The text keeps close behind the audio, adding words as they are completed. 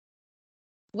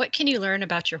What can you learn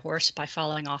about your horse by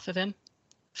falling off of him?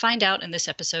 Find out in this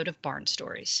episode of Barn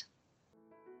Stories.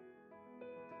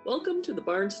 Welcome to the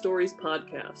Barn Stories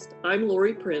podcast. I'm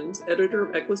Lori Prinz, editor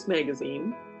of Equus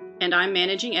Magazine. And I'm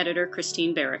managing editor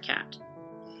Christine Barakat.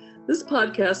 This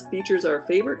podcast features our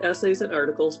favorite essays and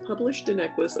articles published in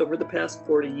Equus over the past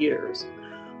 40 years.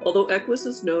 Although Equus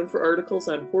is known for articles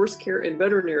on horse care and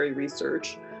veterinary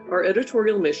research, our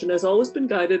editorial mission has always been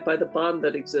guided by the bond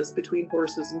that exists between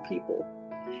horses and people.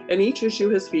 And each issue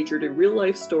has featured a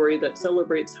real-life story that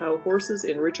celebrates how horses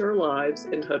enrich our lives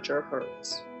and touch our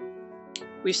hearts.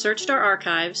 We've searched our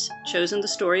archives, chosen the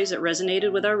stories that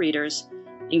resonated with our readers,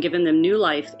 and given them new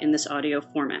life in this audio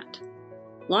format.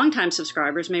 Longtime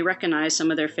subscribers may recognize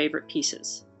some of their favorite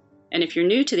pieces. And if you're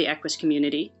new to the Equus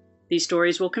community, these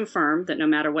stories will confirm that no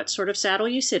matter what sort of saddle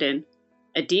you sit in,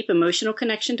 a deep emotional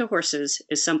connection to horses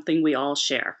is something we all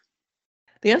share.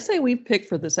 The essay we've picked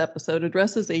for this episode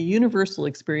addresses a universal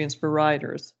experience for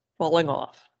riders, falling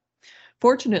off.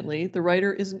 Fortunately, the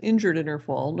writer isn't injured in her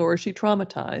fall, nor is she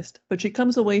traumatized, but she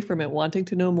comes away from it wanting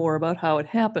to know more about how it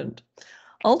happened.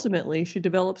 Ultimately, she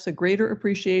develops a greater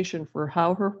appreciation for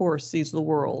how her horse sees the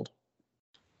world.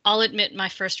 I'll admit my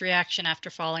first reaction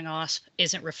after falling off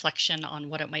isn't reflection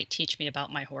on what it might teach me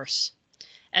about my horse.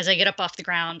 As I get up off the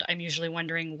ground, I'm usually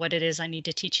wondering what it is I need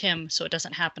to teach him so it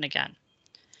doesn't happen again.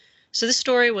 So this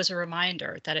story was a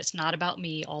reminder that it's not about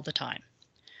me all the time,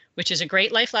 which is a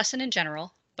great life lesson in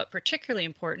general, but particularly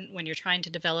important when you're trying to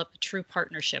develop a true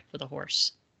partnership with a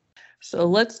horse. So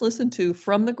let's listen to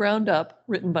From the Ground Up,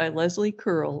 written by Leslie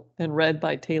Curl and read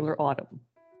by Taylor Autumn.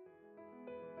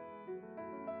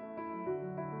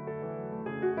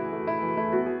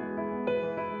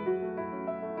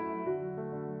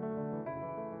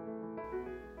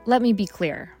 Let me be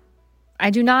clear. I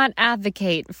do not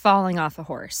advocate falling off a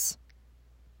horse.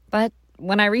 But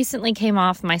when I recently came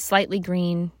off my slightly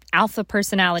green, alpha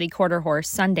personality quarter horse,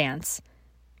 Sundance,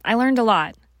 I learned a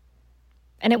lot.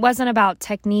 And it wasn't about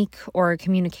technique or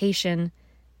communication.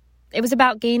 It was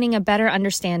about gaining a better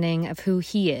understanding of who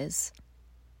he is.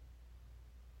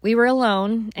 We were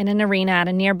alone in an arena at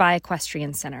a nearby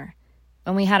equestrian center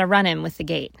when we had a run-in with the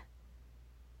gate.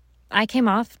 I came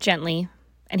off gently,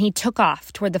 and he took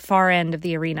off toward the far end of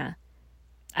the arena.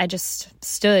 I just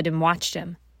stood and watched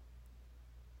him.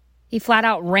 He flat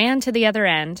out ran to the other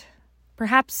end,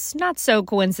 perhaps not so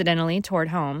coincidentally toward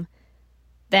home,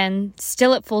 then,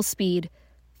 still at full speed,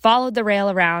 followed the rail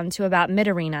around to about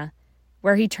mid-arena,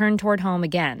 where he turned toward home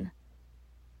again.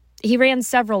 He ran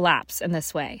several laps in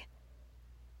this way.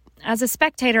 As a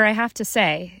spectator, I have to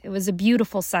say, it was a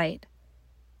beautiful sight.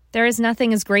 There is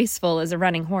nothing as graceful as a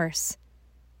running horse.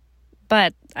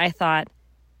 But, I thought,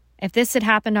 if this had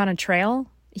happened on a trail,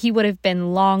 he would have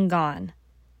been long gone.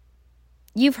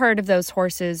 You've heard of those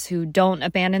horses who don't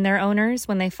abandon their owners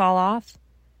when they fall off?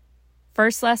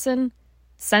 First lesson,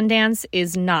 Sundance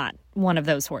is not one of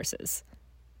those horses.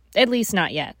 At least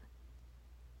not yet.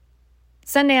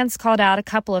 Sundance called out a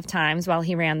couple of times while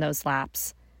he ran those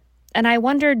laps, and I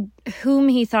wondered whom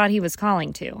he thought he was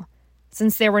calling to,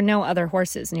 since there were no other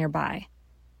horses nearby.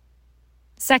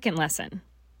 Second lesson.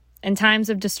 In times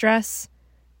of distress,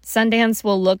 Sundance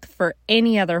will look for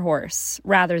any other horse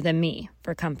rather than me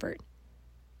for comfort.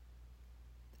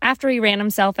 After he ran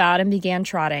himself out and began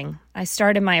trotting, I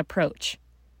started my approach.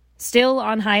 Still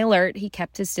on high alert, he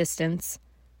kept his distance.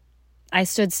 I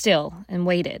stood still and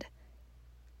waited.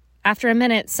 After a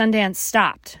minute, Sundance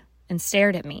stopped and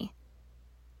stared at me.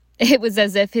 It was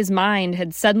as if his mind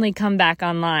had suddenly come back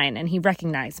online and he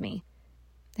recognized me.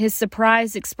 His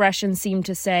surprised expression seemed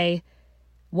to say,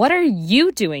 "What are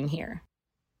you doing here?"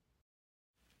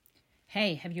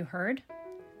 Hey, have you heard?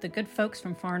 The good folks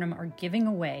from Farnam are giving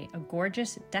away a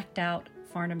gorgeous, decked-out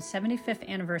Farnam 75th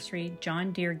anniversary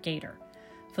John Deere Gator,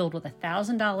 filled with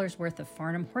 $1,000 worth of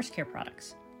Farnam horse care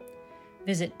products.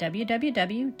 Visit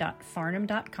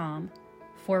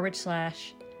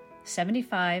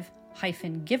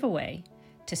www.farnam.com/75-giveaway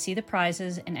to see the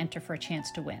prizes and enter for a chance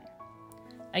to win.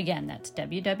 Again, that's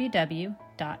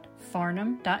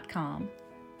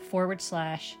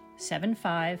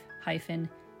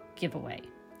www.farnam.com/75-giveaway.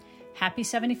 Happy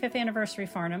 75th anniversary,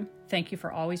 Farnam. Thank you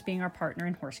for always being our partner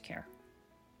in horse care.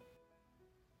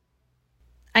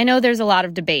 I know there's a lot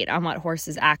of debate on what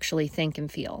horses actually think and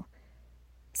feel.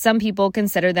 Some people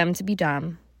consider them to be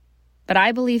dumb, but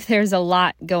I believe there's a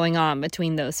lot going on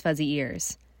between those fuzzy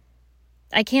ears.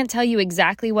 I can't tell you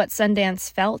exactly what Sundance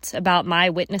felt about my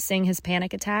witnessing his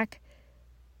panic attack,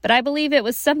 but I believe it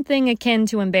was something akin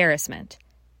to embarrassment.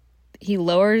 He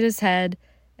lowered his head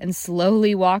and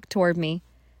slowly walked toward me.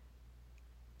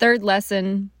 Third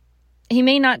lesson, he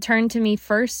may not turn to me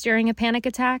first during a panic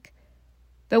attack,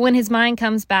 But when his mind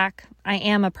comes back, I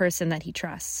am a person that he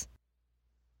trusts.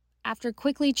 After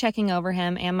quickly checking over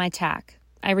him and my tack,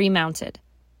 I remounted.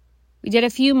 We did a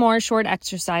few more short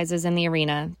exercises in the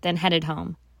arena, then headed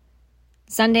home.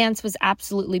 Sundance was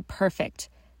absolutely perfect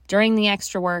during the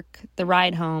extra work, the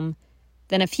ride home,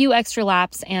 then a few extra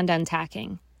laps and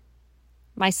untacking.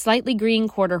 My slightly green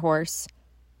quarter horse,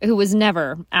 who was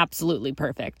never absolutely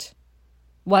perfect,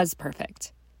 was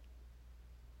perfect.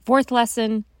 Fourth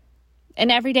lesson, in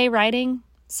everyday riding,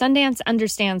 Sundance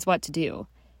understands what to do.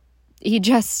 He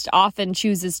just often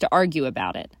chooses to argue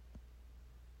about it.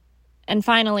 And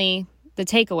finally, the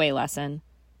takeaway lesson.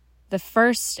 The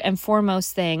first and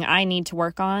foremost thing I need to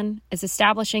work on is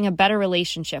establishing a better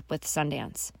relationship with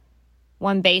Sundance,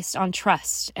 one based on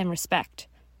trust and respect.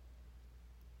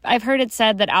 I've heard it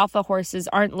said that alpha horses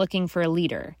aren't looking for a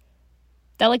leader.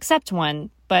 They'll accept one,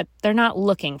 but they're not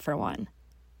looking for one.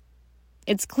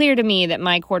 It's clear to me that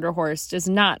my quarter horse does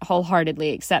not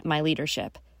wholeheartedly accept my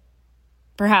leadership.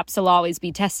 Perhaps he'll always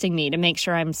be testing me to make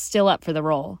sure I'm still up for the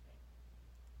role.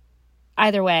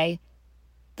 Either way,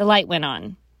 the light went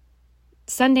on.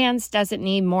 Sundance doesn't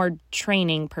need more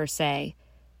training per se,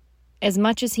 as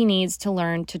much as he needs to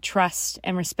learn to trust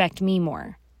and respect me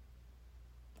more.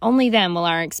 Only then will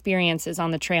our experiences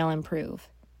on the trail improve.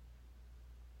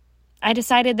 I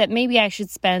decided that maybe I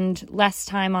should spend less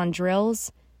time on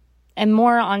drills and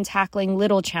more on tackling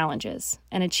little challenges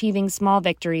and achieving small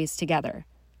victories together.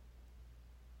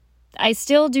 I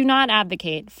still do not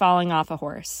advocate falling off a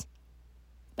horse,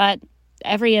 but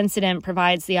every incident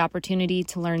provides the opportunity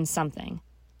to learn something.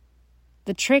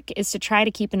 The trick is to try to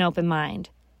keep an open mind,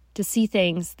 to see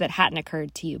things that hadn't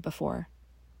occurred to you before.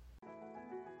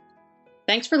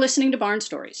 Thanks for listening to Barn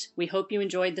Stories. We hope you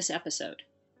enjoyed this episode.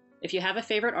 If you have a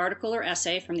favorite article or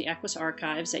essay from the Equus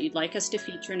archives that you'd like us to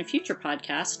feature in a future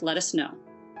podcast, let us know.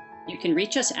 You can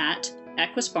reach us at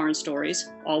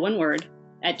equusbarnstories, all one word,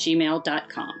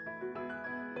 @gmail.com.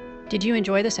 Did you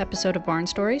enjoy this episode of Barn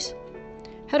Stories?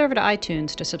 Head over to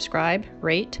iTunes to subscribe,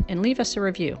 rate, and leave us a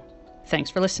review. Thanks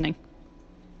for listening.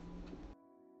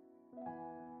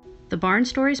 The Barn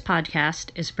Stories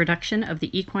podcast is a production of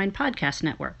the Equine Podcast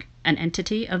Network, an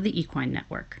entity of the Equine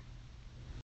Network.